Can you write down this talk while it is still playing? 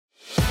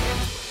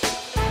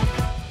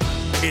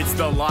It's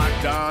the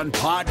Locked On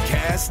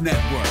Podcast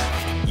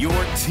Network, your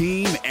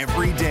team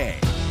every day.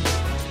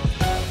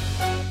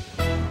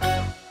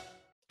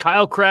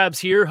 Kyle Krabs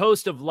here,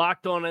 host of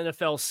Locked On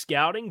NFL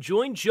Scouting.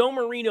 Join Joe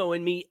Marino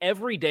and me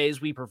every day as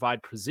we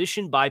provide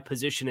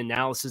position-by-position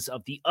analysis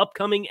of the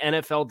upcoming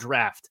NFL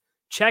Draft.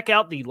 Check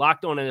out the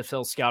Locked On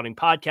NFL Scouting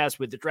podcast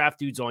with the Draft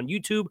Dudes on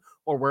YouTube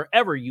or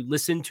wherever you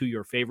listen to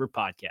your favorite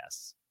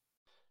podcasts.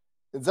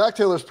 In Zach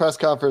Taylor's press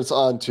conference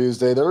on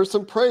Tuesday, there was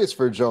some praise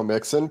for Joe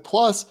Mixon.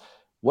 Plus,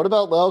 what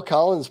about La'el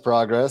Collins'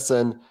 progress,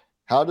 and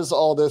how does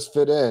all this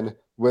fit in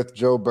with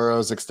Joe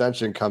Burrow's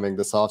extension coming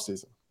this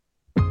offseason?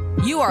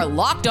 You are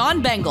Locked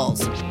On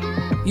Bengals,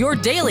 your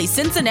daily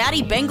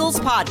Cincinnati Bengals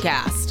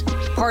podcast.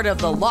 Part of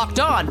the Locked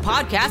On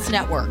Podcast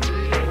Network,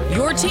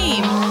 your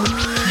team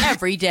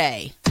every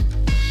day.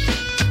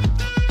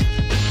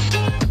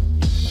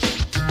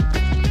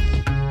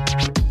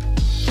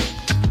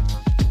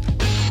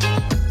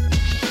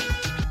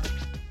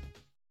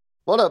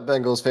 What up,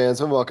 Bengals fans,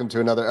 and welcome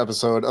to another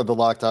episode of the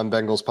Locked On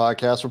Bengals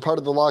podcast. We're part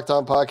of the Locked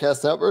On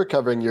Podcast Network,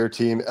 covering your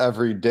team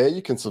every day.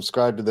 You can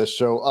subscribe to this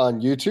show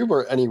on YouTube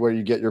or anywhere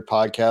you get your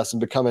podcasts and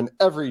become an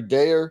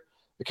everydayer,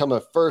 become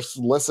a first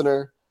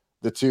listener,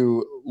 the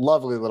two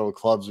lovely little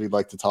clubs we'd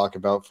like to talk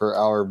about for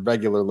our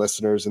regular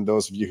listeners and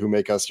those of you who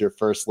make us your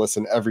first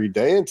listen every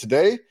day. And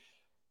today,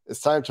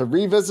 it's time to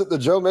revisit the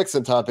Joe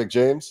Mixon topic,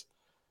 James.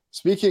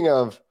 Speaking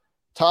of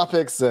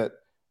topics that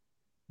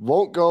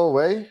won't go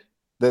away,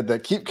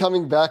 that keep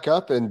coming back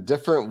up in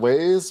different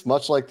ways,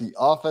 much like the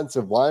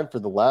offensive line for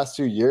the last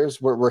 2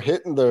 years. We're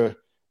hitting the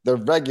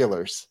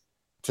regulars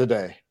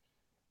today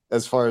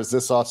as far as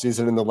this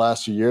offseason in the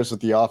last few years with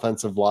the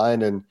offensive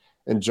line and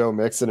Joe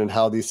Mixon and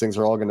how these things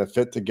are all going to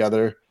fit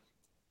together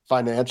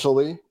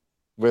financially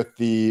with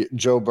the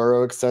Joe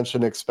Burrow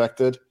extension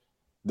expected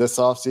this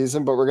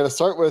offseason. But we're going to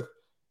start with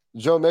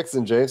Joe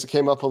Mixon, James. It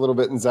came up a little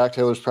bit in Zach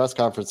Taylor's press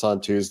conference on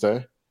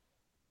Tuesday.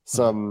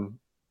 Some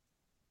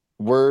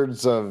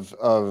words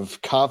of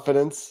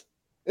confidence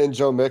in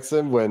Joe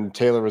Mixon when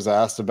Taylor was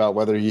asked about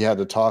whether he had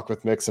to talk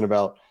with Mixon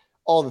about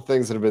all the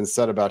things that have been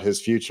said about his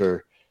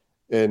future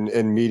in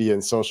media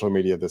and social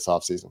media this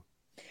offseason.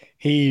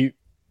 He,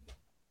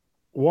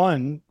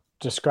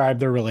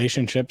 described their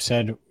relationship,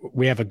 said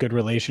we have a good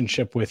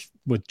relationship with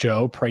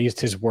Joe,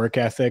 praised his work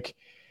ethic,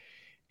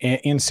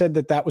 and said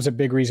that was a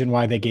big reason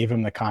why they gave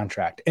him the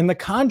contract. And the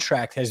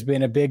contract has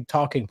been a big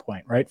talking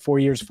point, right? 4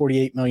 years,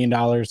 $48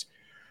 million.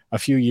 A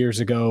few years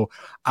ago.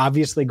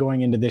 Obviously, going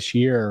into this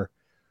year,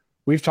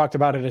 we've talked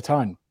about it a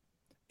ton,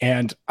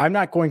 and I'm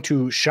not going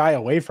to shy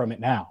away from it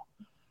now.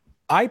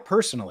 I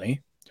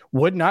personally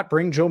would not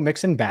bring Joe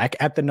Mixon back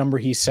at the number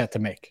he's set to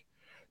make.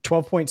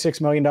 $12.6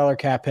 million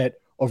cap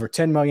hit, over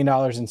 $10 million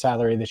in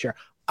salary this year.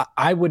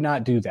 I would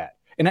not do that.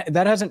 And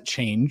that hasn't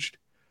changed,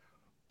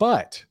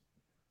 but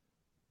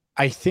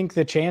I think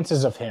the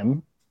chances of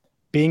him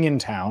being in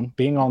town,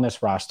 being on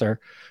this roster,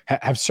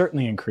 have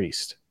certainly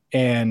increased.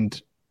 And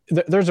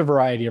there's a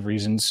variety of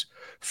reasons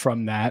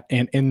from that.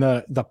 And in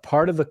the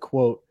part of the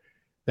quote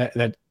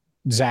that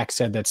Zach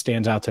said that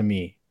stands out to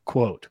me,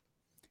 quote,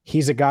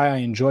 he's a guy I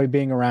enjoy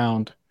being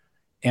around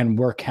and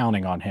we're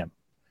counting on him.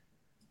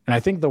 And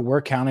I think the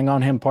we're counting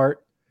on him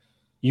part,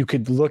 you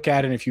could look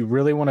at it if you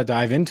really want to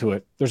dive into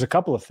it. There's a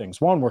couple of things.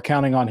 One, we're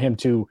counting on him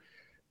to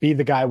be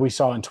the guy we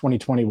saw in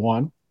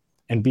 2021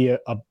 and be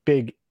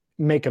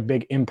make a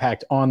big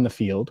impact on the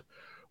field,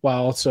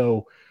 while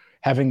also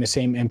having the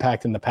same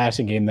impact in the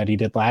passing game that he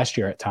did last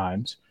year at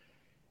times.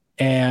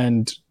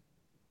 And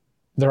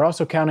they're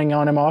also counting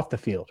on him off the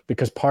field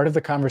because part of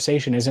the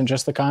conversation isn't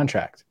just the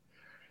contract.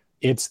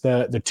 It's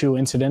the two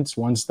incidents,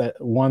 one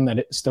that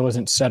it still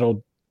isn't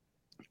settled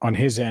on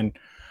his end,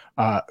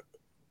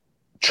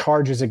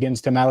 charges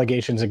against him,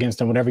 allegations against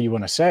him, whatever you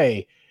want to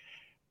say.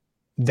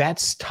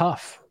 That's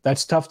tough.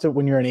 That's tough to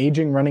when you're an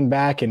aging running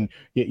back and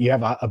you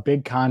have a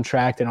big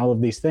contract and all of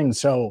these things.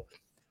 So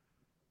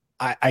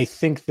I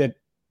think that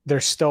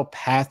there's still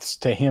paths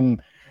to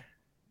him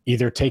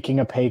either taking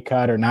a pay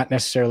cut or not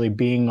necessarily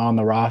being on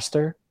the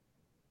roster.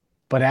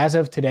 But as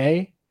of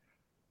today,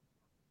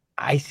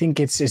 I think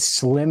it's as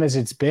slim as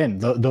it's been,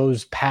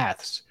 those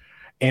paths.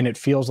 And it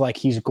feels like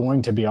he's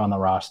going to be on the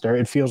roster.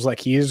 It feels like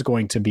he is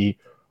going to be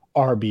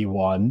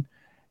RB1.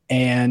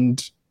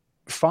 And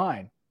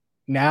fine.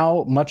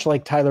 Now, much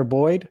like Tyler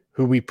Boyd,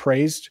 who we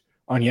praised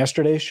on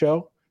yesterday's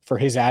show for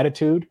his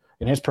attitude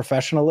and his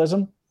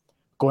professionalism,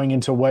 going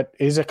into what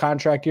is a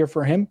contract year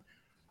for him,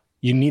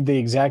 you need the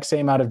exact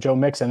same out of Joe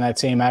Mixon, that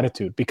same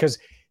attitude, because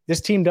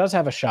this team does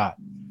have a shot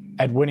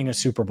at winning a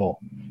Super Bowl,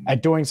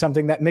 at doing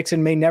something that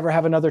Mixon may never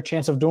have another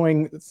chance of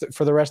doing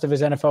for the rest of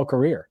his NFL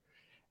career.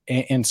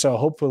 And so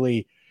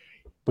hopefully,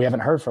 we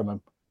haven't heard from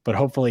him, but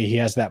hopefully he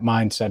has that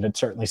mindset. It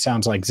certainly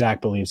sounds like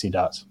Zach believes he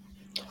does.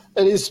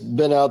 And he's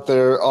been out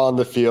there on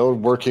the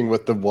field working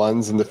with the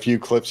ones, and the few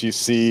clips you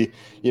see,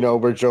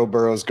 where Joe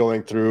Burrow's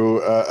going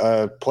through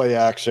a play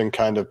action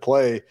kind of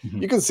play,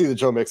 you can see that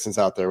Joe Mixon's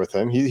out there with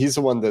him. He's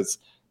the one that's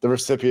the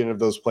recipient of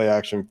those play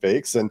action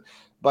fakes. And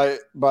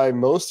by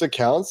most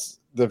accounts,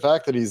 the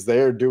fact that he's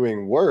there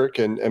doing work,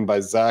 and by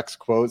Zach's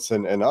quotes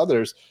and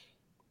others,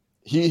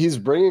 he's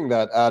bringing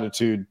that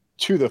attitude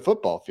to the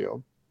football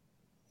field,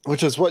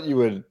 which is what you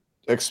would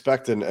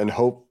expect and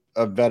hope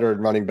a veteran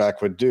running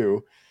back would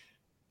do.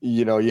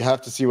 You know, you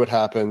have to see what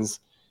happens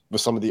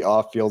with some of the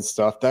off-field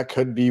stuff. That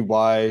could be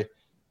why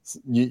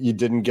you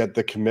didn't get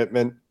the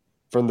commitment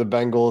from the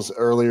Bengals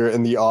earlier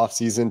in the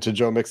offseason to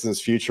Joe Mixon's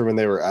future when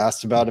they were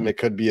asked about him. It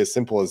could be as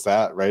simple as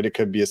that, right? It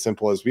could be as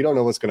simple as we don't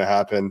know what's going to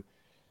happen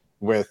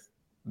with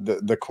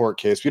the court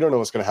case. We don't know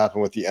what's going to happen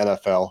with the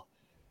NFL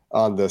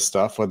on this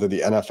stuff, whether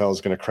the NFL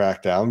is going to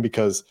crack down,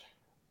 because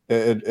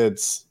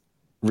it's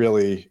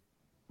really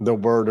the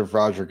word of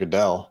Roger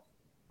Goodell,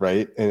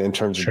 right? In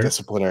terms of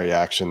disciplinary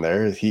action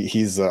there.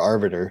 He's the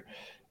arbiter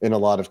in a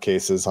lot of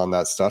cases on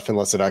that stuff,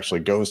 unless it actually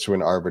goes to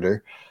an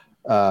arbiter.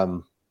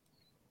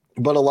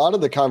 But a lot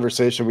of the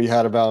conversation we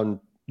had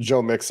about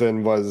Joe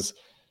Mixon was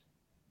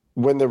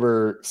when there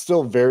were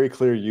still very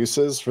clear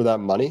uses for that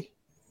money.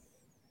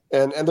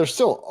 And there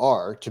still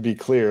are, to be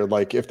clear.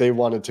 Like, if they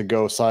wanted to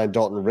go sign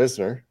Dalton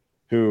Risner,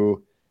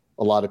 who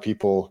a lot of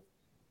people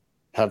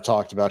have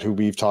talked about, who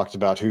we've talked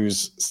about,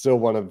 who's still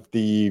one of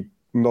the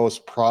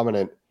most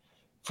prominent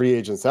free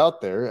agents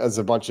out there, as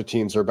a bunch of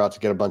teams are about to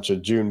get a bunch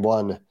of June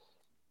 1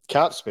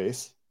 cap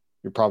space.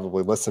 You're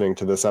probably listening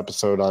to this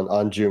episode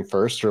on June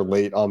 1st or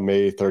late on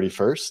May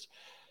 31st.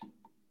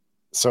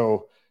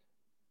 So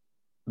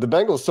the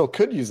Bengals still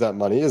could use that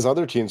money, as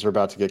other teams are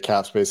about to get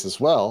cap space as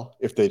well,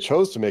 if they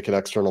chose to make an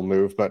external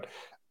move. But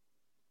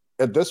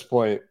at this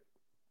point,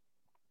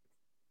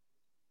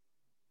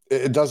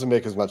 it doesn't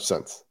make as much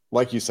sense.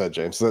 Like you said,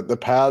 James, the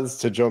paths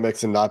to Joe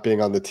Mixon not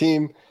being on the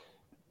team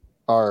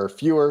are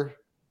fewer.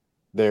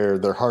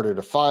 They're harder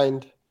to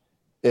find.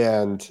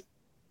 And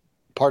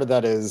part of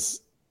that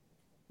is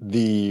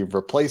the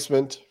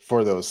replacement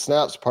for those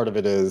snaps. Part of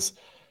it is,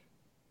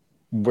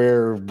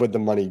 where would the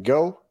money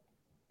go?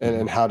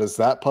 And how does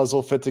that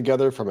puzzle fit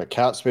together from a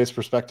cap space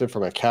perspective,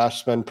 from a cash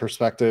spend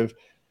perspective?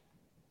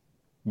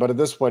 But at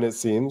this point, it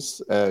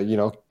seems,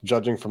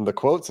 judging from the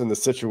quotes and the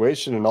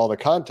situation and all the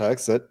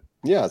context, that,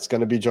 yeah, it's going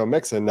to be Joe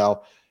Mixon.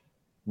 Now,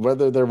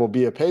 whether there will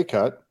be a pay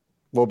cut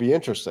will be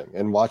interesting.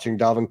 And watching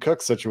Dalvin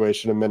Cook's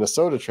situation in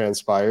Minnesota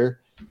transpire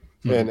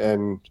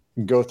and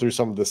go through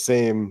some of the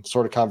same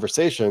sort of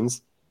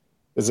conversations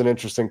is an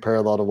interesting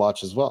parallel to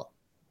watch as well.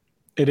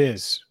 It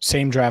is.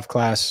 Same draft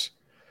class.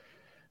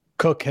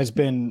 Cook has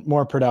been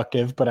more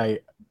productive, but I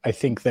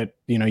think that,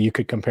 you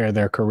could compare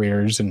their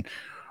careers and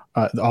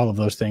all of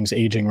those things,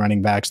 aging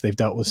running backs, they've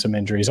dealt with some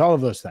injuries, all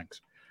of those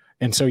things.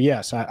 And so,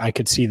 yes, I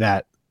could see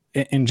that.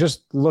 And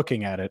just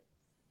looking at it,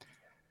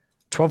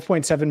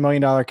 $12.7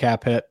 million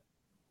cap hit,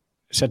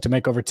 set to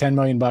make over $10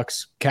 million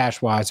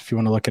cash wise, if you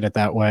want to look at it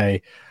that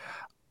way.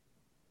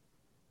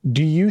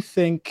 Do you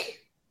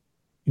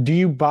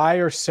buy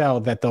or sell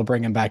that they'll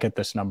bring him back at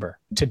this number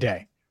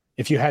today,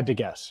 if you had to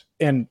guess?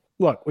 And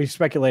look, we've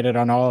speculated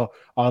on all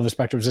the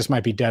spectrums. This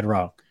might be dead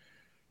wrong.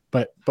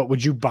 But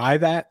would you buy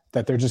that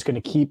they're just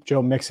going to keep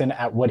Joe Mixon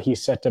at what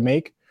he's set to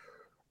make?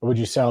 Or would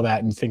you sell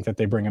that and think that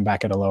they bring him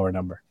back at a lower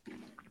number?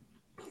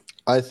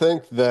 I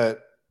think that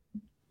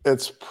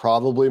it's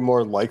probably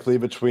more likely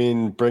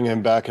between bringing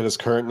him back at his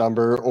current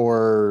number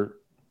or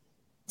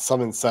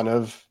some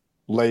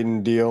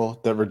incentive-laden deal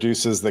that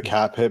reduces the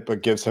cap hit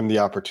but gives him the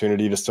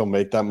opportunity to still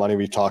make that money.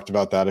 We've talked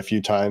about that a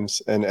few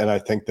times. And I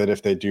think that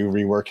if they do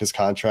rework his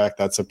contract,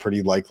 that's a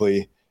pretty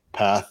likely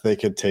path they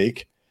could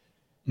take,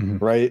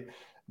 right?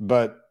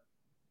 But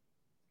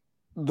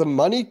the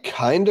money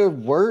kind of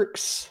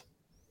works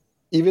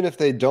even if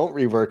they don't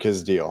rework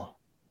his deal.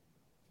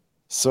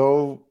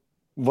 So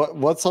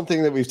what's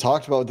something that we've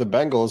talked about with the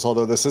Bengals,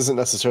 although this isn't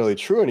necessarily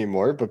true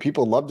anymore, but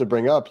people love to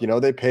bring up,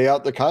 they pay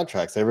out the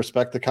contracts. They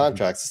respect the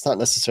contracts. It's not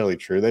necessarily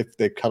true.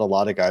 They've cut a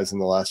lot of guys in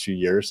the last few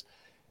years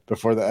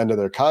before the end of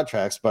their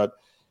contracts, but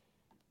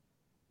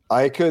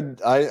I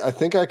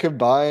think I could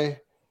buy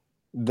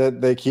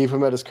that they keep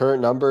him at his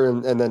current number,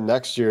 and then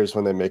next year is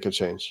when they make a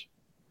change.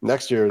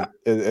 Next year,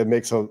 it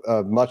makes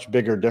a much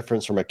bigger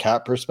difference from a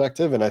cap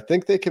perspective, and I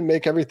think they can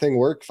make everything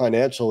work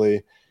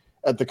financially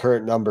at the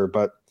current number,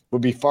 but would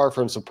be far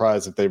from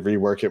surprised if they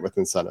rework it with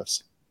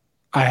incentives.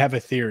 I have a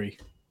theory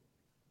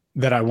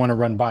that I want to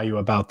run by you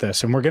about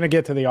this, and we're going to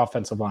get to the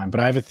offensive line, but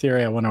I have a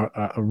theory I want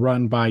to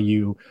run by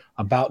you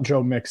about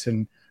Joe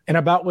Mixon and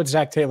about what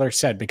Zach Taylor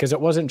said, because it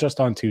wasn't just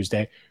on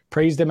Tuesday.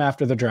 Praised him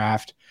after the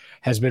draft,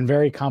 has been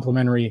very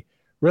complimentary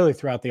really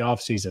throughout the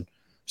offseason.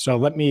 So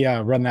let me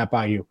run that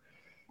by you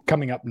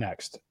coming up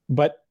next.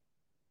 But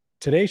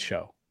today's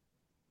show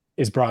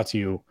is brought to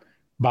you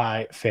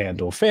by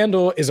FanDuel.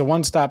 FanDuel is a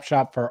one-stop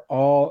shop for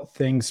all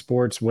things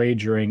sports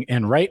wagering.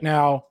 And right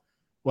now,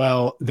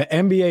 well, the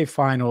NBA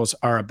Finals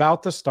are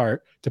about to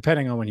start,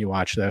 depending on when you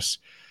watch this.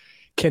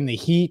 Can the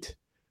Heat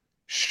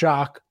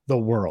shock the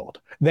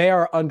world? They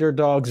are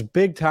underdogs,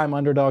 big-time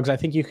underdogs. I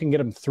think you can get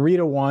them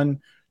 3-1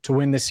 to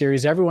win the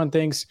series. Everyone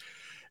thinks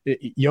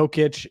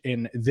Jokic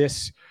in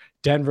this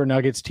Denver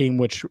Nuggets team,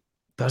 which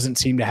doesn't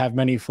seem to have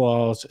many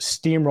flaws,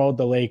 steamrolled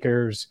the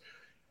Lakers,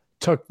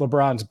 took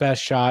LeBron's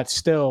best shot,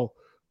 still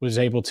was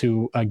able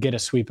to get a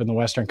sweep in the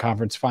Western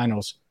Conference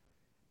Finals.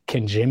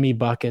 Can Jimmy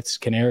Buckets,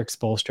 can Eric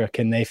Spoelstra,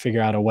 can they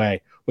figure out a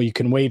way? Well, you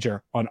can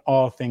wager on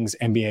all things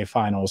NBA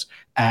Finals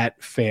at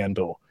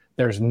FanDuel.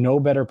 There's no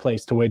better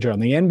place to wager on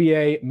the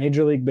NBA,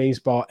 Major League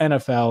Baseball,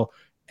 NFL,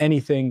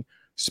 anything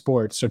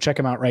sports. So check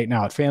them out right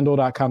now at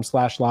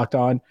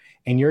FanDuel.com/lockedon,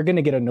 and you're going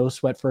to get a no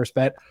sweat first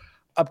bet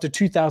up to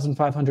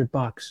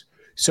 $2,500.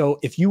 So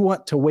if you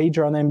want to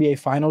wager on the NBA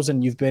Finals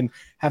and you've been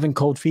having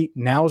cold feet,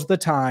 now's the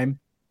time.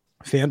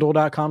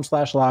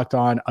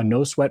 FanDuel.com/lockedon, a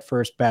no sweat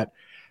first bet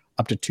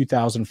up to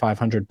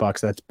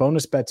 $2,500. That's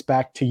bonus bets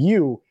back to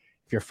you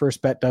if your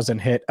first bet doesn't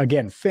hit.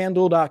 Again,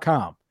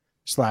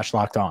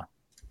 FanDuel.com/lockedon.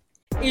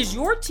 Is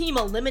your team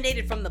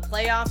eliminated from the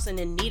playoffs and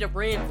in need of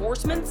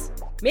reinforcements?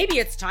 Maybe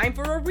it's time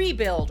for a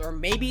rebuild, or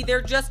maybe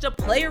they're just a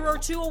player or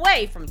two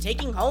away from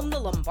taking home the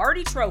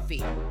Lombardi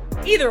Trophy.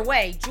 Either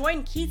way,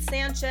 join Keith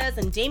Sanchez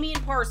and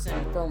Damian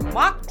Parson for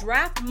Mock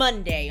Draft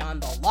Monday on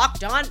the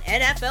Locked On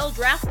NFL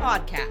Draft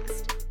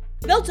Podcast.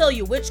 They'll tell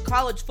you which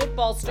college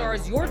football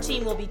stars your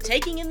team will be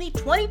taking in the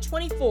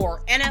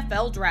 2024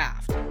 NFL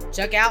Draft.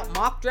 Check out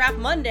Mock Draft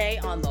Monday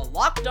on the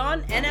Locked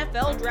On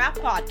NFL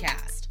Draft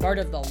Podcast, part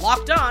of the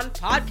Locked On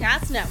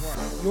Podcast Network,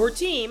 your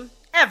team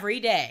every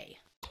day.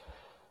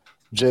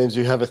 James,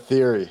 you have a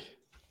theory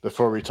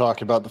before we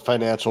talk about the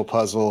financial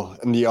puzzle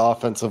and the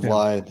offensive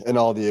line and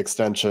all the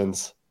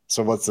extensions.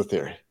 So what's the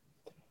theory?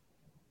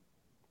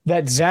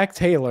 That Zach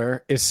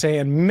Taylor is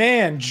saying,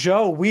 man,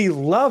 Joe, we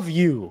love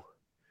you.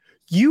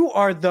 You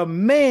are the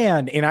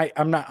man. And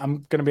I'm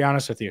going to be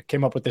honest with you.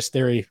 Came up with this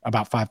theory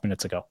about 5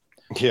 minutes ago.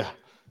 Yeah.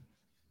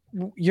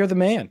 You're the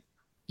man.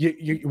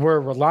 We're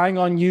relying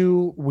on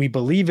you. We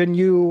believe in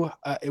you.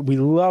 We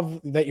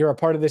love that you're a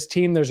part of this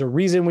team. There's a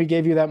reason we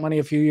gave you that money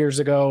a few years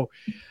ago.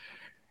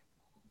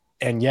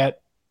 And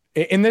yet,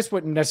 and this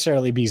wouldn't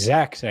necessarily be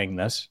Zach saying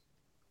this,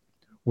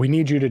 we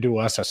need you to do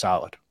us a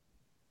solid.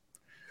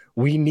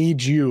 We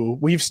need you.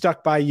 We've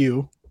stuck by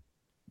you.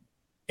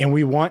 And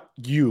we want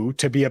you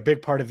to be a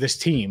big part of this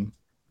team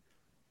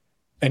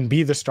and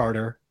be the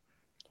starter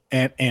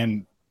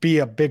and be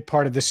a big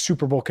part of this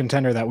Super Bowl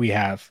contender that we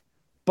have.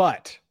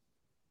 But,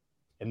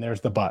 and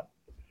there's the but,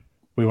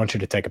 we want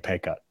you to take a pay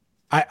cut.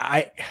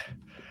 I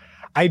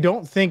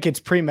don't think it's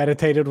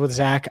premeditated with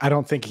Zach. I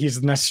don't think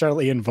he's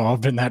necessarily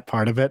involved in that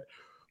part of it.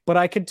 But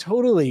I could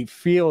totally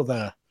feel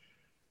the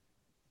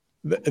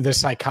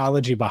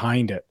psychology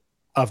behind it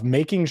of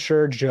making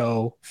sure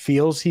Joe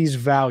feels he's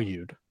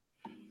valued.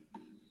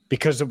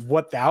 Because of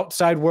what the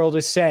outside world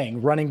is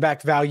saying, running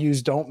back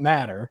values don't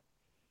matter,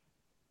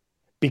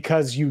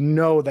 because you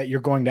know that you're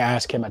going to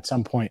ask him at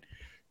some point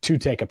to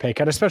take a pay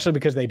cut, especially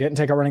because they didn't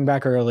take a running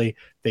back early.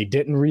 They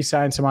didn't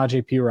re-sign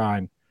Samaje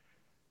Perine.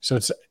 So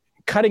it's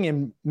cutting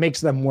him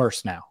makes them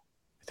worse now.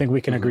 I think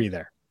we can agree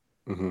there.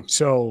 Mm-hmm.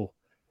 So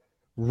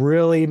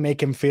really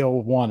make him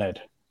feel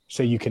wanted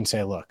so you can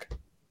say, look,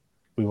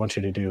 we want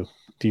you to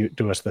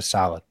do us the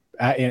solid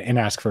and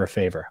ask for a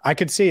favor. I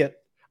could see it.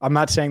 I'm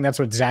not saying that's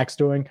what Zach's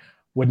doing.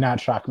 Would not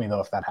shock me,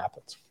 though, if that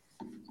happens.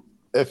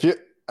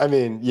 It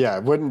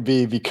wouldn't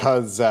be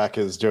because Zach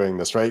is doing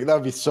this, right? That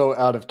would be so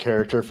out of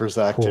character for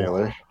Zach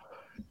Taylor.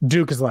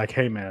 Duke is like,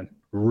 hey, man,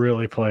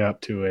 really play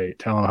up to 8.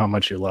 Tell him how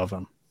much you love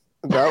him.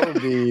 That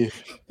would be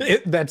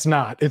it's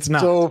not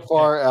so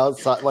far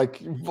outside,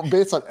 like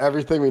based on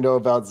everything we know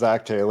about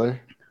Zach Taylor,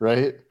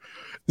 right?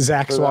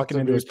 Zach's walking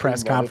into his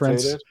press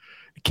conference.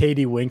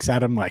 Katie winks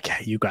at him like,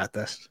 hey, you got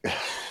this.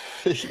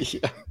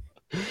 Yeah.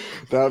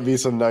 That would be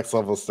some next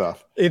level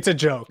stuff. It's a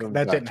joke.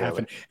 That didn't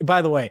happen.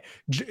 By the way,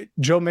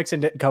 Joe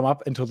Mixon didn't come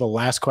up until the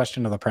last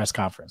question of the press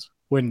conference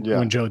when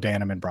Joe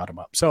Danneman brought him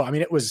up. So, I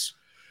mean, it was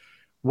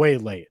way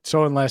late.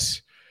 So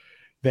unless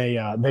they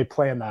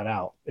planned that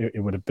out,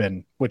 it would have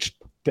been, which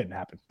didn't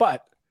happen.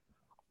 But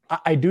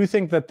I do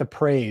think that the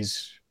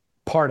praise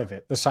part of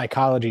it, the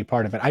psychology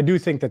part of it, I do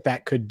think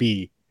that could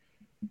be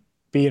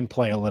in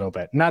play a little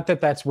bit. Not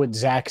that that's what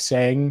Zach's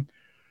saying,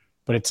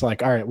 but it's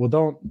like, all right,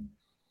 well,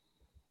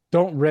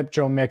 don't rip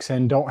Joe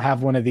Mixon. Don't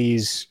have one of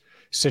these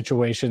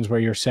situations where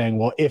you're saying,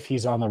 well, if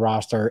he's on the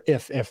roster,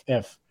 if,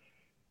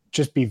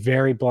 just be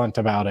very blunt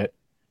about it.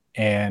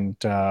 And,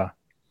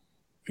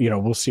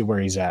 we'll see where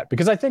he's at.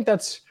 Because I think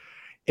that's,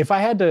 if I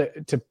had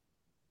to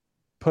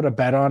put a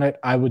bet on it,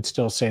 I would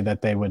still say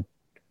that they would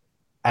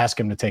ask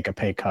him to take a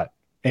pay cut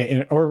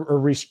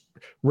or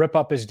rip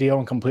up his deal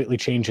and completely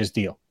change his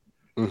deal.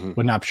 Mm-hmm.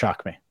 Would not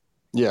shock me.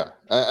 Yeah,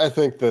 I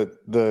think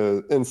that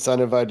the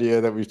incentive idea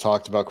that we've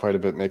talked about quite a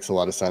bit makes a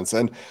lot of sense.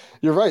 And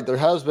you're right, there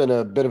has been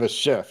a bit of a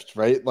shift,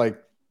 right? Like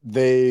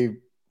they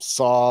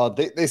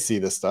see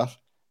this stuff.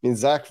 I mean,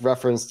 Zach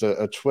referenced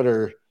a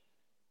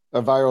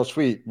viral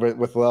tweet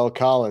with Lel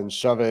Collins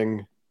shoving,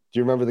 do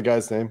you remember the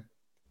guy's name?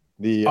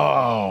 The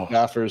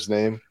staffer's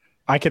name?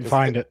 I can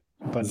find it.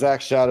 But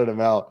Zach shouted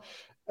him out.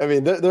 I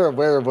mean, they're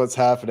aware of what's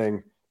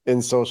happening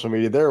in social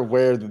media. They're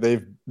aware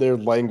that their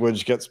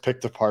language gets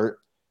picked apart.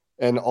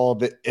 And all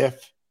the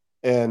if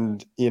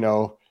and,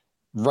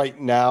 right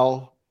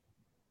now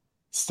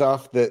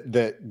stuff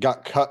that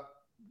got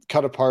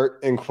cut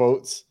apart in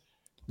quotes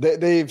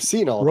They've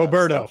seen all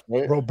Roberto. That stuff,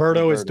 right?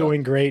 Roberto is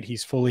doing great.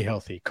 He's fully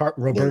healthy.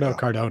 Roberto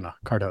Cardona.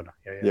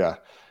 Yeah.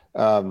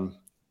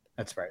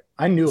 That's right.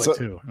 I knew it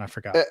too, and I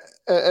forgot.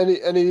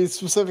 And he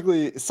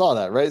specifically saw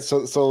that, right?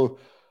 So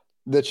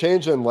the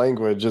change in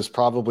language is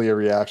probably a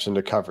reaction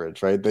to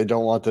coverage, right? They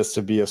don't want this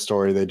to be a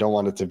story. They don't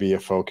want it to be a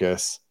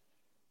focus.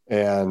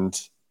 And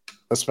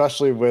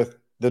especially with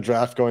the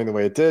draft going the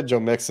way it did, Joe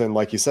Mixon,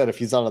 like you said, if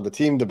he's not on the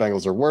team, the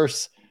Bengals are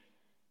worse.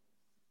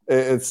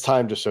 It's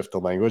time to shift the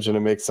language, and it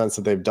makes sense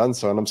that they've done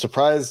so. And I'm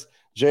surprised,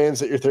 James,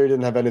 that your theory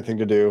didn't have anything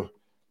to do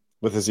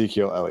with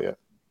Ezekiel Elliott.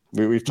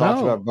 We've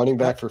talked about running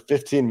back for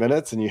 15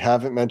 minutes, and you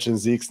haven't mentioned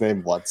Zeke's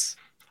name once.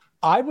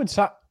 I would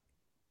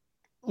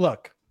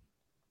look.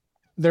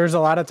 There's a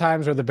lot of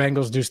times where the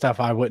Bengals do stuff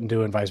I wouldn't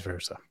do, and vice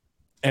versa.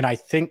 And I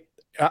think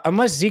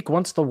unless Zeke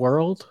wants the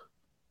world,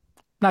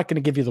 I'm not going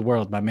to give you the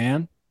world, my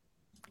man.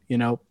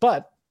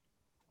 But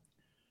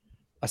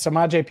a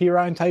Samaje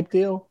Perine type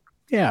deal,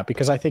 yeah,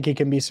 because I think he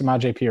can be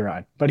Samaje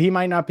Perine. But he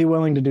might not be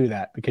willing to do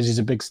that because he's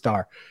a big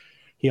star.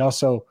 He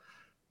also,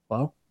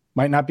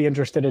 might not be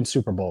interested in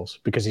Super Bowls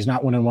because he's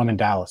not winning one in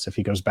Dallas if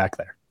he goes back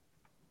there.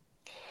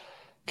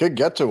 Could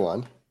get to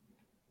one.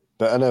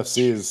 The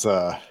NFC is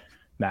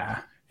nah,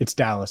 it's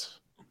Dallas.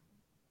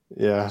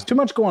 Yeah. There's too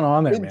much going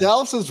on there, man.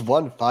 Dallas has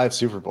won 5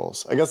 Super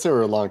Bowls. I guess they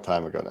were a long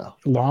time ago now.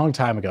 Long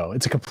time ago.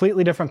 It's a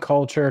completely different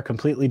culture,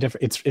 completely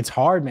different. It's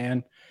hard,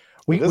 man.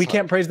 We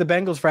can't praise the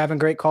Bengals for having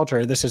great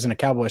culture. This isn't a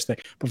Cowboys thing,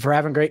 but for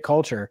having great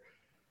culture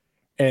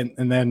and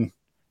then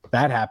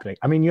that happening.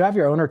 I mean, you have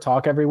your owner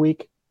talk every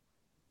week.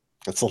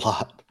 That's a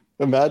lot.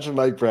 Imagine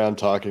Mike Brown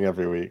talking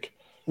every week.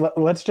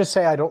 Let's just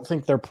say I don't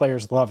think their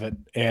players love it.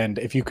 And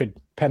if you could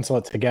pencil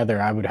it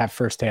together, I would have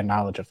firsthand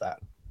knowledge of that.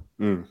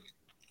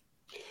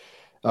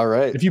 All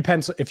right. If you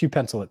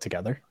pencil it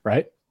together,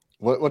 right?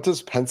 What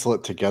does pencil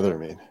it together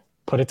mean?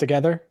 Put it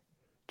together?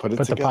 Put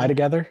the pie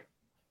together?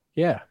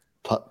 Yeah.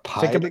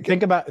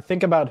 Think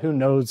about who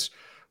knows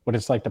what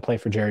it's like to play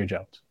for Jerry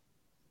Jones.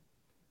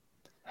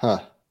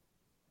 Huh.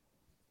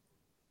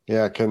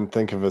 Yeah, I couldn't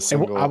think of a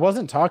single. I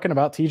wasn't talking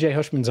about TJ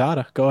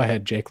Hushmanzada. Go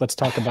ahead, Jake. Let's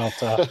talk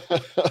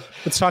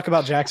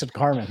about Jackson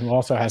Carman, who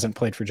also hasn't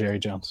played for Jerry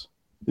Jones.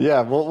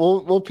 Yeah,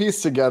 we'll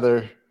piece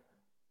together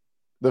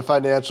the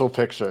financial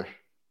picture.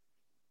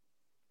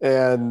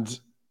 And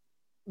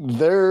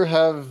there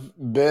have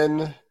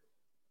been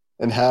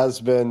and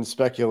has been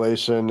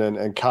speculation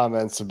and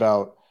comments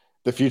about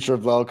the future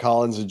of La'el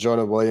Collins and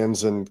Jonah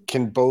Williams, and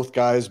can both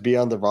guys be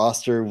on the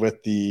roster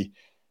with the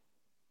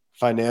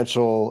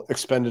financial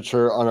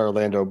expenditure on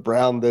Orlando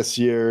Brown this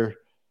year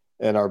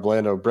and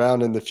Orlando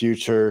Brown in the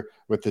future,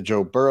 with the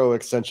Joe Burrow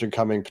extension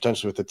coming,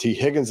 potentially with the T.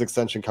 Higgins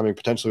extension coming,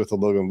 potentially with the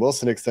Logan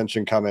Wilson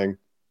extension coming.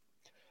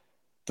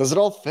 Does it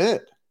all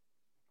fit?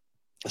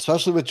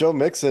 Especially with Joe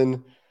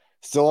Mixon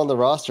still on the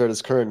roster at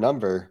his current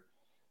number.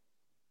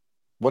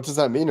 What does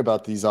that mean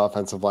about these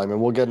offensive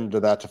linemen? We'll get into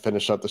that to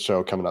finish up the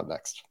show coming up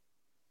next.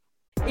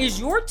 Is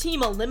your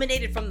team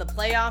eliminated from the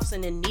playoffs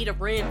and in need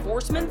of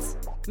reinforcements?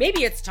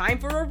 Maybe it's time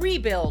for a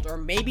rebuild, or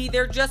maybe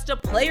they're just a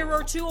player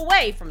or two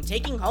away from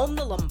taking home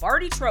the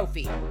Lombardi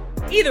Trophy.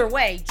 Either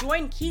way,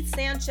 join Keith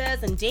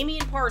Sanchez and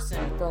Damian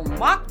Parson for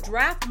Mock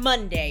Draft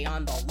Monday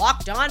on the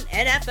Locked On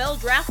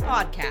NFL Draft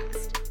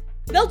Podcast.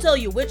 They'll tell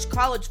you which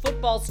college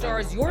football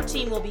stars your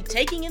team will be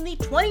taking in the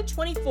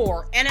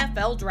 2024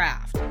 NFL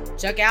Draft.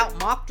 Check out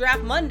Mock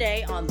Draft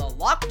Monday on the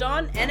Locked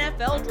On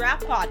NFL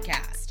Draft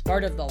Podcast,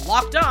 part of the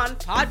Locked On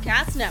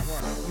Podcast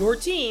Network. Your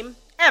team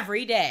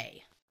every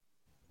day.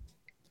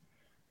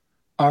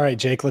 All right,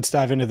 Jake, let's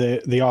dive into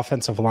the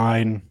offensive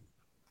line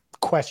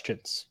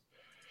questions.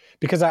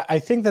 Because I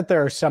think that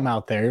there are some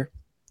out there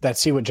that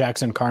see what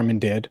Jackson Carman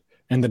did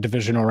in the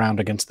divisional round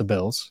against the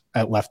Bills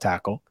at left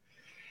tackle.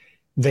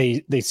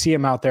 They see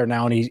him out there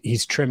now, and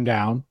he's trimmed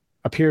down,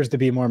 appears to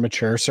be more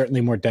mature,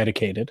 certainly more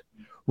dedicated,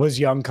 was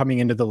young coming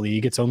into the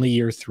league. It's only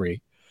year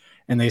 3.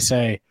 And they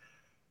say,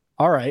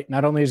 all right,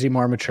 not only is he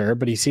more mature,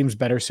 but he seems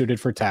better suited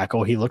for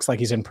tackle. He looks like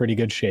he's in pretty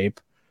good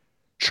shape.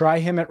 Try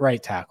him at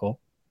right tackle.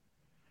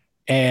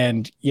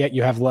 And yet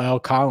you have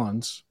La'el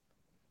Collins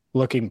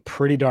looking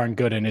pretty darn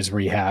good in his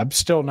rehab.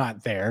 Still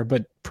not there,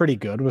 but pretty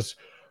good. Was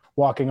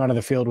walking onto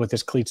the field with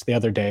his cleats the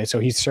other day. So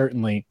he's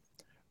certainly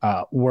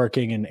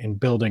working and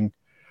building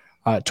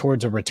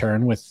towards a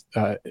return, with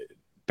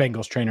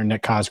Bengals trainer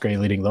Nick Cosgray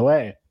leading the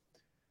way.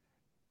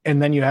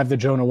 And then you have the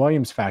Jonah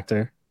Williams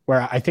factor,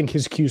 where I think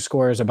his Q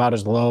score is about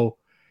as low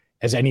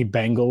as any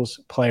Bengals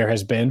player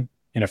has been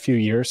in a few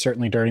years,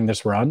 certainly during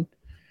this run.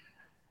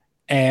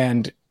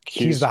 And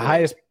he's the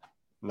highest.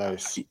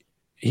 Nice.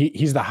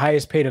 He's the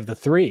highest paid of the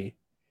 3,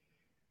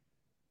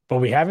 but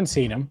we haven't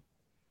seen him.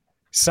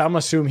 Some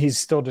assume he's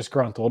still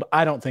disgruntled.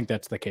 I don't think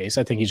that's the case.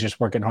 I think he's just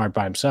working hard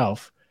by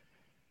himself.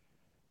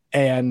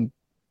 And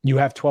you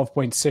have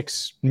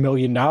 $12.6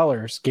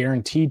 million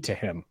guaranteed to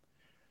him.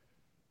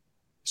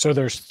 So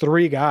there's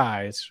 3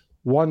 guys,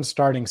 1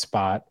 starting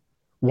spot.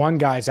 1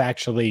 guy's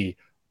actually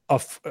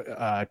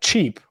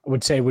cheap, I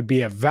would say would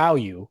be a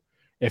value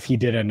if he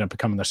did end up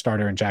becoming the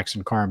starter in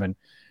Jackson Carman.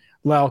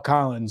 La'el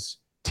Collins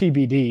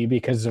TBD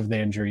because of the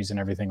injuries and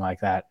everything like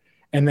that.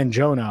 And then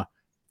Jonah,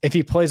 if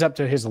he plays up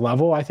to his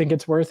level, I think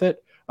it's worth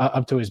it,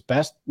 up to his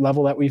best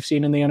level that we've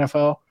seen in the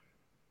NFL.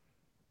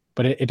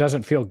 But it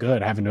doesn't feel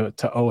good having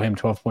to owe him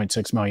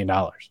 $12.6 million.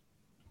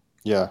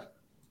 Yeah.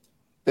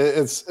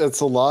 It's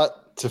a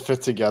lot to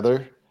fit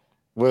together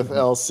with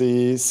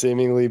LC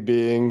seemingly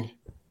being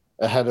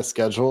ahead of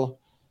schedule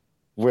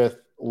with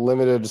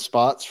limited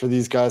spots for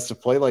these guys to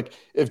play. Like,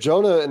 if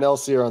Jonah and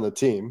LC are on the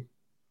team,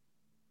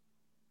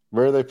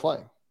 where are they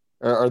playing?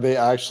 Are they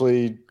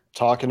actually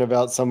talking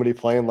about somebody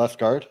playing left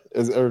guard?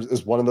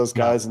 Is one of those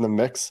guys in the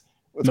mix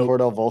with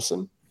Cordell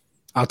Volson?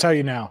 I'll tell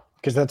you now,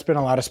 because that's been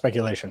a lot of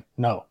speculation.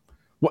 No.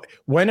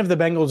 When have the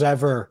Bengals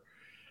ever,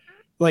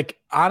 like,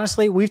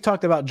 honestly, we've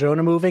talked about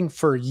Jonah moving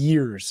for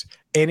years,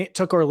 and it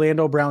took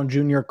Orlando Brown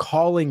Jr.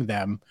 calling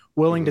them,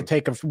 willing to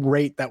take a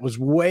rate that was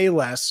way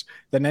less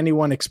than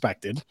anyone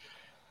expected,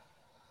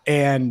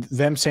 and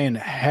them saying,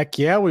 heck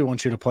yeah, we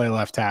want you to play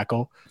left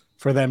tackle,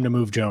 for them to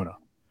move Jonah.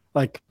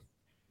 Like,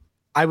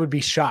 I would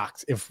be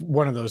shocked if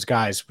one of those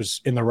guys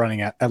was in the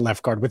running at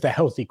left guard with a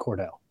healthy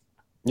Cordell.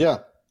 Yeah,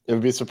 it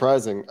would be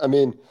surprising. I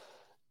mean,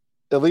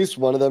 at least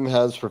one of them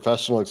has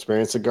professional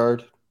experience at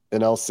guard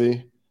in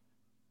LC.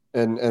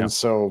 And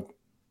so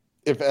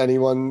if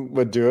anyone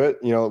would do it,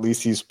 at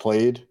least he's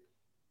played,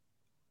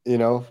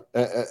 at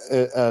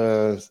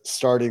a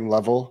starting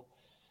level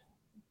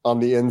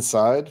on the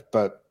inside.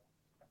 But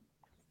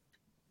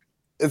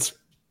it's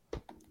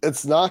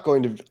not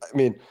going to – I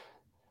mean,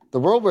 the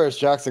world where it's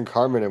Jackson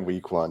Carman in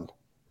week 1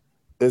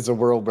 is a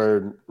world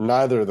where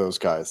neither of those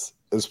guys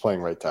is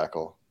playing right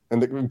tackle,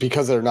 and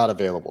because they're not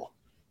available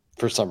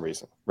for some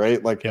reason,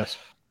 right? Like, yes,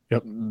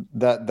 yep,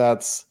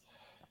 that's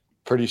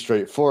pretty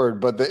straightforward.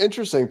 But the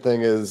interesting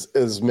thing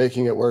is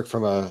making it work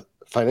from a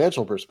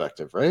financial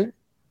perspective, right?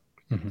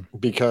 Mm-hmm.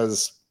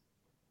 Because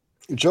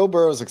Joe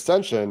Burrow's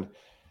extension,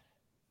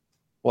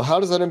 well, how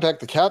does that impact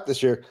the cap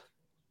this year?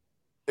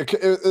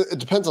 It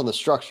depends on the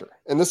structure.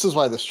 And this is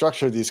why the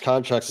structure of these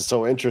contracts is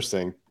so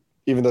interesting,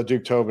 even though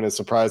Duke Tobin is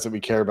surprised that we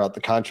care about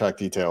the contract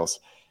details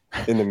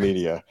in the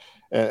media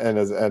and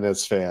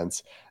as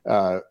fans.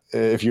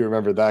 If you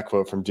remember that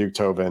quote from Duke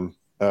Tobin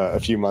a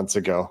few months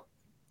ago,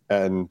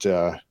 and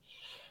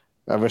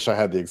I wish I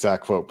had the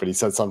exact quote, but he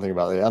said something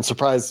about it. I'm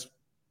surprised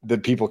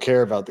that people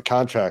care about the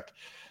contract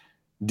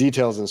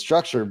details and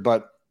structure,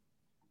 but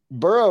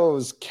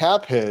Burrow's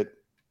cap hit,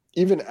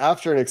 even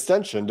after an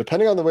extension,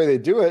 depending on the way they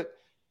do it,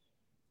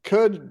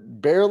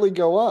 could barely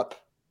go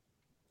up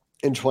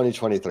in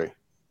 2023.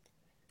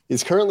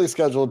 He's currently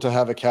scheduled to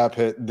have a cap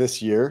hit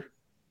this year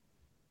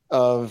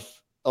of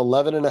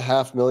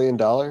 $11.5 million,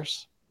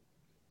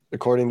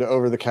 according to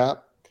Over the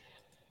Cap.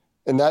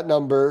 And that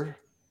number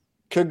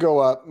could go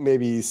up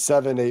maybe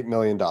 $7-8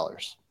 million.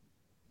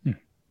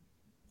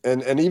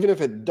 And even if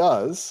it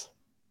does,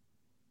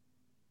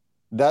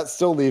 that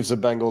still leaves the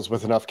Bengals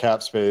with enough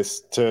cap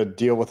space to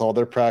deal with all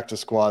their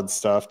practice squad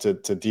stuff, to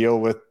deal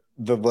with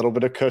the little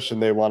bit of cushion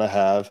they want to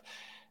have,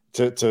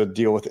 to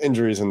deal with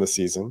injuries in the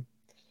season.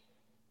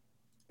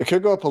 It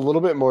could go up a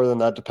little bit more than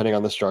that, depending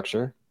on the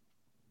structure.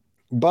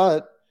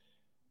 But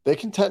they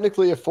can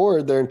technically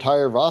afford their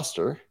entire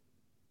roster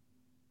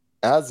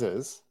as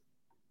is,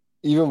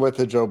 even with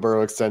the Joe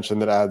Burrow extension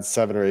that adds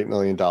 $7 or $8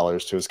 million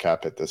to his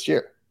cap hit this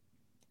year,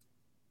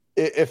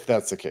 if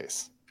that's the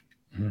case.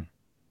 Mm-hmm.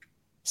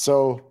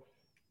 So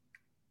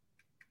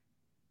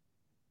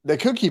they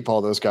could keep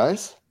all those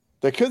guys.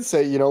 They could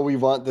say, we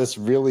want this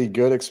really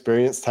good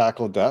experienced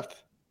tackle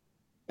depth,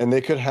 and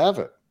they could have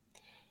it.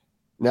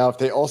 Now, if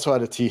they also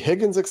had a T.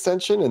 Higgins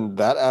extension, and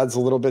that adds a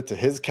little bit to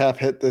his cap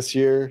hit this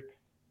year,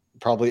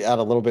 probably add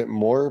a little bit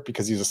more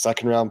because he's a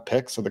second-round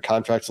pick, so the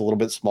contract's a little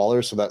bit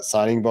smaller, so that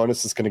signing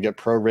bonus is going to get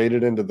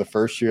prorated into the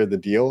first year of the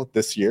deal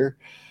this year,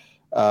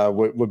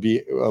 would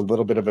be a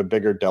little bit of a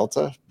bigger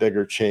delta,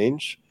 bigger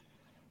change.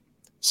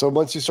 So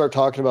once you start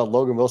talking about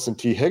Logan Wilson,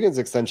 T. Higgins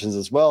extensions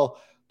as well,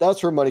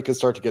 that's where money could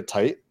start to get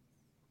tight.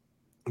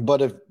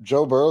 But if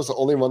Joe Burrow's the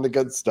only one that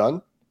gets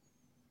done,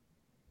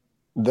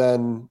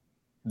 then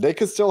they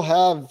could still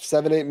have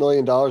 $7-8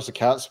 million of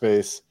cap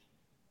space,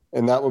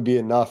 and that would be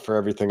enough for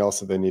everything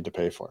else that they need to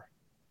pay for.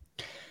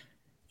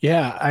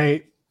 Yeah,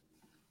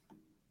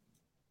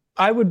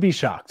 I would be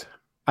shocked.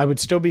 I would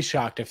still be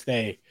shocked if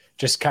they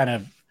just kind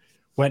of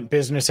went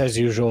business as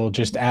usual,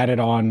 just added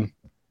on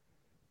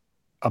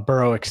a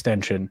Burrow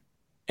extension.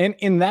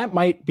 And that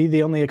might be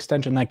the only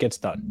extension that gets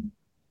done.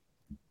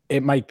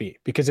 It might be,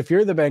 because if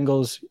you're the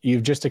Bengals,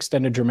 you've just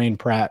extended Jermaine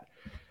Pratt.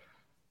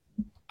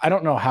 I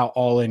don't know how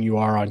all in you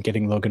are on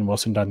getting Logan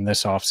Wilson done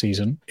this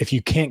offseason. If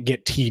you can't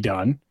get T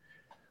done,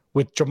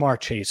 with Jamar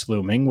Chase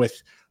looming,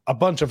 with a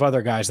bunch of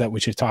other guys that we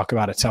should talk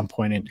about at some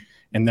point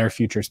in their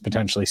futures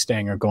potentially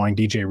staying or going.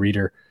 DJ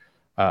Reader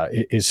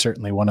is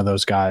certainly one of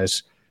those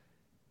guys.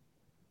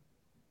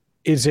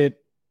 Is it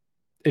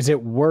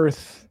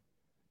worth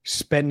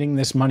spending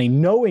this money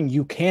knowing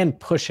you can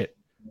push it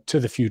to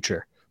the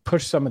future?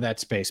 Push some of that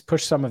space,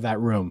 push some of that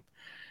room,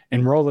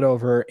 and roll it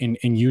over and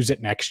use it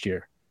next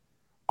year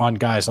on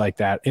guys like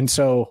that. And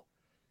so,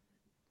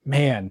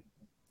 man,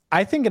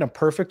 I think in a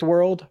perfect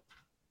world,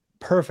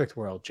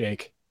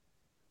 Jake,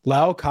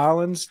 La'el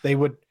Collins, they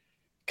would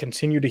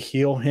continue to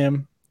heal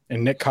him,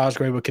 and Nick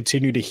Cosgrave would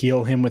continue to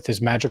heal him with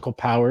his magical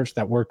powers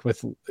that worked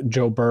with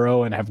Joe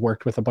Burrow and have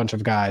worked with a bunch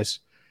of guys,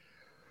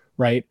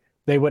 right?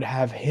 They would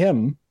have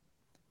him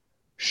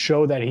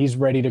show that he's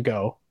ready to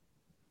go.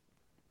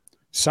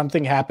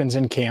 Something happens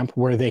in camp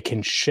where they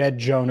can shed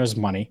Jonah's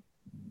money,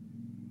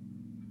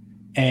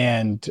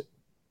 and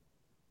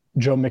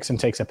Joe Mixon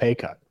takes a pay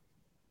cut,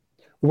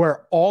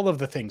 where all of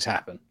the things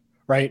happen,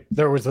 right?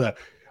 There was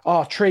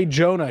trade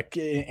Jonah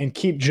and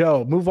keep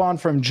Joe, move on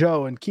from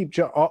Joe and keep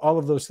Joe, all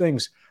of those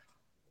things.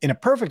 In a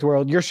perfect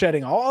world, you're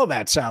shedding all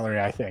that salary,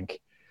 I think.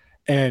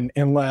 And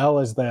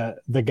La'el is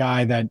the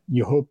guy that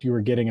you hoped you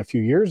were getting a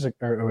few years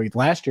or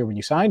last year when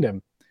you signed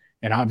him.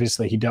 And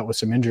obviously he dealt with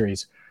some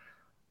injuries.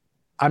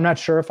 I'm not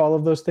sure if all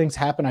of those things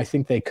happen. I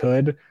think they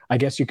could. I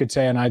guess you could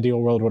say an ideal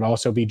world would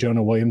also be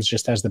Jonah Williams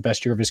just has the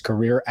best year of his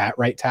career at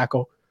right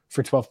tackle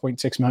for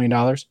 $12.6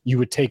 million. You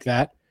would take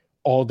that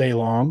all day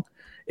long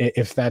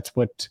if that's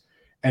what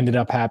ended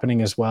up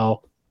happening as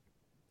well.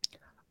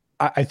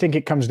 I think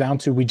it comes down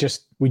to we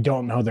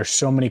don't know. There's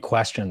so many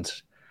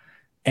questions.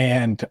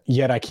 And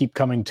yet I keep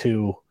coming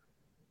to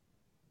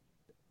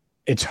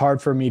it's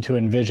hard for me to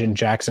envision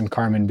Jackson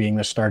Carman being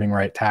the starting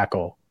right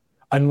tackle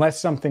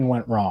unless something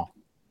went wrong.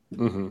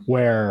 Mm-hmm.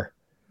 Where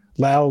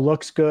La'el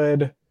looks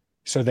good,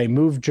 so they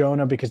move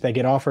Jonah because they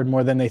get offered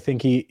more than they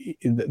think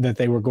that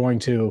they were going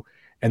to,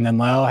 and then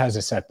La'el has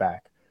a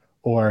setback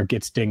or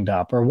gets dinged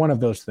up or one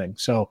of those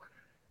things. So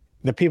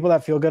the people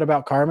that feel good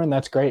about Carman,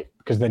 that's great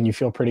because then you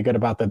feel pretty good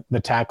about the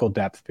tackle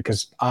depth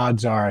because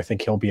odds are I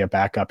think he'll be a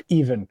backup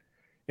even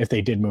if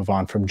they did move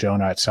on from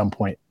Jonah at some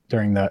point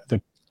during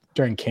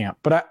during camp.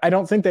 But I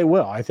don't think they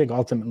will. I think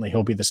ultimately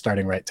he'll be the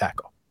starting right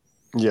tackle.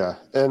 Yeah,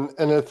 and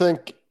I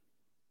think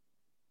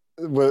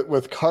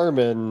with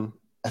Carman,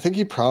 I think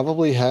he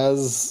probably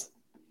has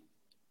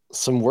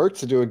some work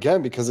to do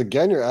again because,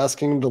 again, you're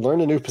asking him to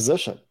learn a new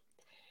position.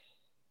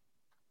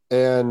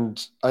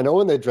 And I know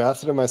when they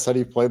drafted him, I said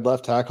he played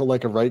left tackle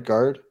like a right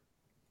guard.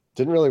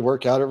 Didn't really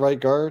work out at right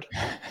guard.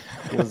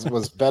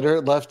 was better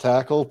at left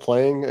tackle,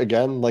 playing,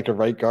 again, like a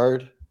right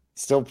guard.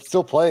 Still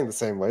playing the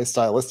same way,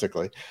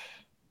 stylistically.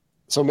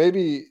 So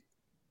maybe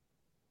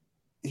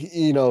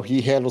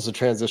he handles the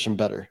transition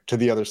better to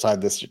the other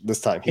side this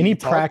time. And he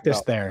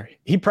practiced there.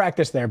 He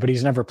practiced there, but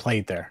he's never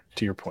played there,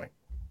 to your point.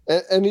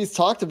 And he's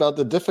talked about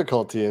the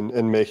difficulty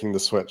in making the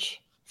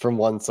switch from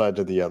one side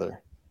to the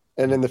other.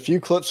 And in the few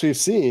clips we've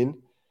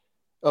seen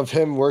of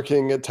him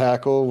working at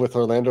tackle with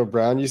Orlando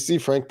Brown, you see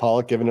Frank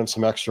Pollock giving him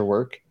some extra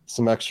work,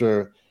 some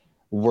extra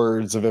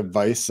words of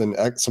advice and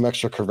some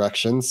extra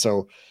corrections.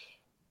 So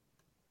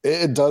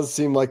it does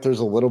seem like there's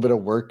a little bit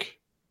of work,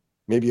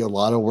 maybe a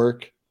lot of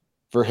work,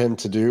 for him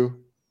to do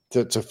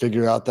to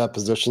figure out that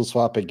position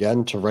swap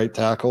again to right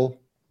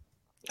tackle.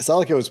 It's not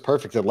like it was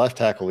perfect at left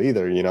tackle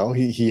either.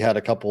 He had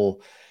a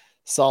couple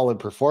solid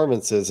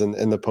performances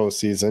in the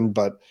postseason,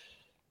 but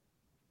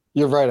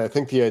you're right. I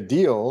think the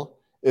ideal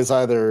is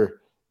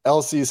either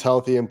LC's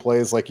healthy and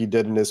plays like he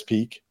did in his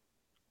peak,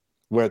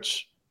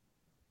 which,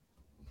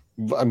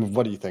 I mean,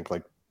 what do you think?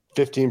 Like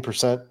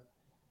 15%?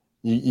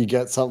 You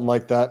get something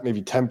like that,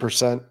 maybe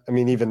 10%. I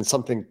mean, even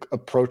something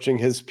approaching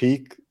his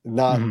peak,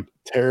 not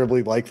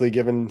terribly likely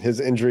given his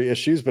injury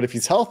issues. But if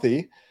he's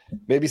healthy,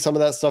 maybe some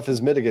of that stuff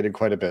is mitigated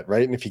quite a bit,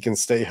 right? And if he can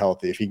stay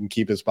healthy, if he can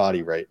keep his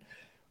body right.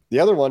 The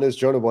other one is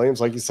Jonah Williams,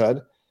 like you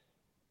said,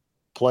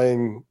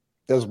 playing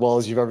as well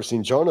as you've ever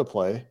seen Jonah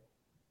play.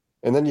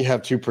 And then you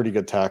have two pretty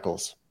good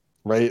tackles,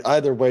 right?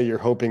 Either way, you're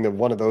hoping that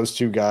one of those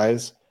two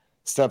guys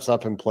steps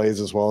up and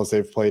plays as well as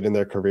they've played in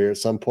their career at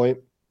some point.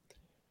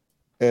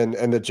 And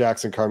that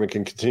Jackson Carman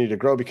can continue to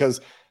grow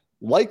because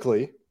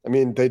likely, I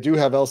mean, they do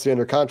have LC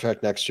under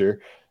contract next year,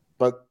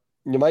 but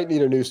you might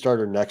need a new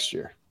starter next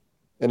year.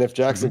 And if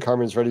Jackson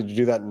Carman's ready to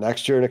do that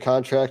next year in a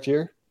contract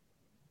year,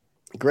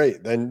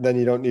 great. Then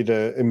you don't need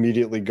to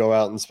immediately go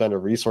out and spend a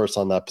resource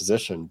on that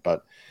position.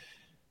 But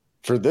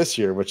for this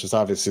year, which is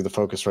obviously the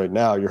focus right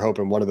now, you're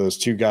hoping one of those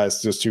two guys,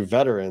 those two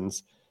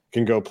veterans,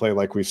 can go play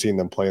like we've seen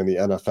them play in the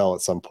NFL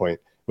at some point,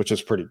 which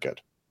is pretty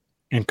good.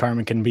 And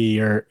Carman can be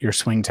your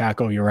swing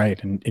tackle. You're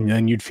right. And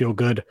then you'd feel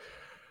good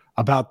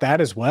about that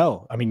as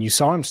well. I mean, you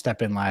saw him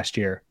step in last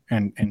year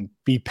and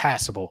be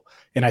passable.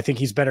 And I think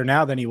he's better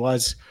now than he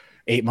was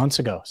 7 months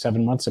ago.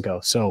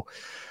 So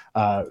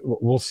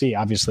we'll see.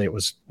 Obviously it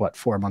was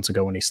 4 months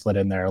ago when he slid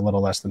in there, a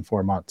little less than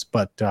 4 months,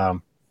 but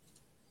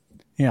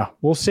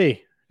we'll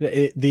see.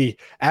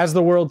 As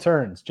the world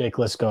turns, Jake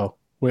Lisco,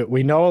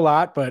 we know a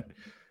lot, but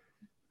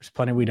there's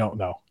plenty we don't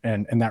know.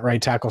 And that right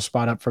tackle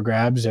spot up for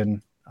grabs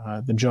and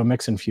the Joe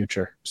Mixon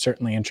future,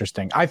 certainly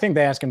interesting. I think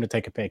they asked him to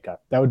take a pay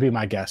cut. That would be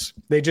my guess.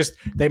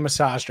 They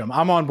massaged him.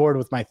 I'm on board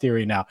with my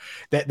theory now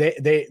that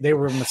they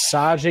were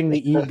massaging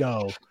the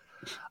ego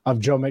of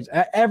Joe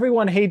Mixon.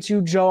 Everyone hates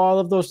you, Joe, all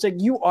of those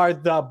things. You are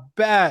the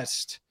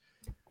best.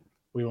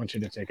 We want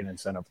you to take an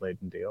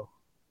incentive-laden deal.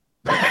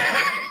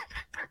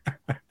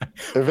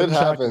 If it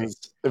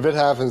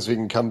happens, we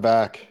can come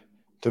back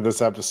to this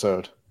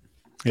episode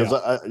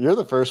Because you're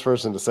the first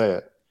person to say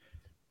it.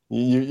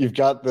 You've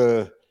got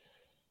the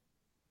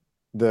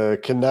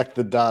connect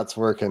the dots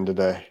working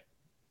today.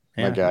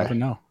 Yeah, my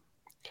guy.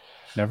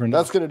 Never know.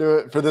 That's going to do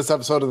it for this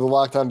episode of the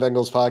Locked On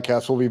Bengals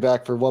podcast. We'll be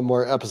back for one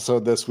more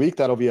episode this week.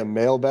 That'll be a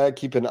mailbag.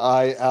 Keep an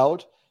eye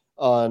out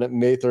on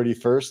May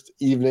 31st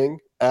evening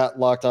at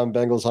Locked On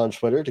Bengals on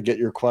Twitter to get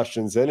your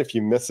questions in. If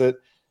you miss it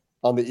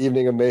on the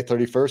evening of May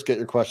 31st, get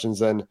your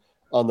questions in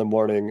on the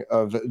morning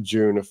of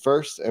June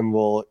 1st, and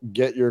we'll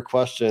get your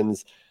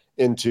questions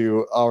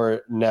into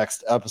our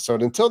next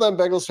episode. Until then,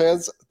 Bengals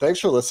fans,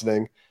 thanks for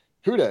listening.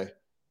 Hooday,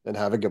 and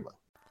have a good one.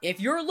 If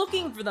you're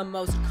looking for the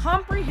most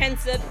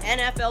comprehensive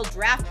NFL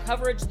draft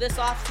coverage this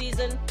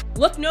offseason,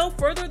 look no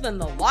further than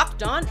the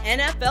Locked On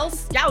NFL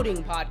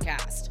Scouting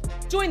Podcast.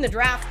 Join the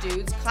draft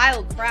dudes,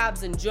 Kyle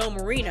Krabs and Joe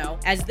Marino,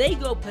 as they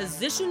go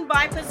position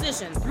by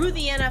position through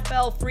the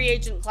NFL free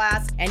agent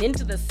class and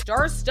into the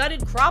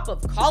star-studded crop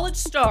of college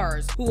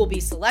stars who will be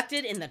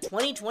selected in the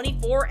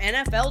 2024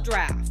 NFL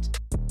Draft.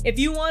 If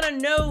you want to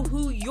know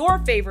who your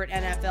favorite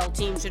NFL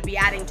team should be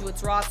adding to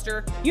its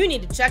roster, you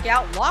need to check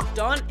out Locked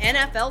On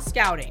NFL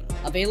Scouting,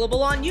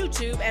 available on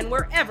YouTube and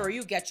wherever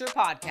you get your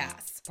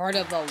podcasts. Part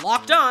of the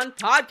Locked On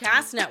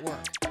Podcast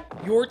Network,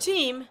 your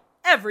team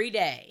every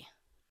day.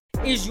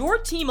 Is your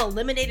team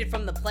eliminated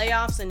from the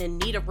playoffs and in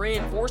need of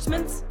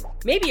reinforcements?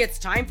 Maybe it's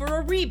time for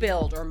a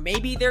rebuild, or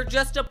maybe they're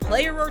just a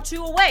player or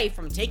two away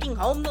from taking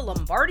home the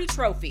Lombardi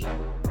Trophy.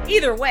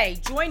 Either way,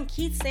 join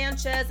Keith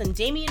Sanchez and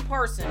Damian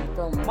Parson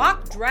for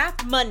Mock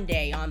Draft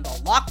Monday on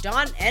the Locked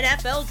On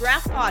NFL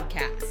Draft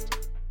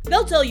Podcast.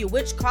 They'll tell you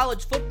which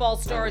college football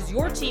stars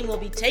your team will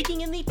be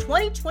taking in the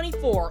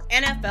 2024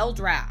 NFL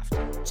Draft.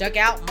 Check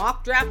out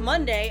Mock Draft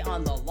Monday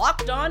on the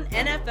Locked On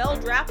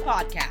NFL Draft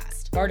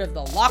Podcast, part of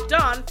the Locked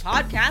On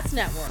Podcast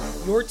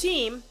Network, your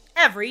team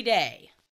every day.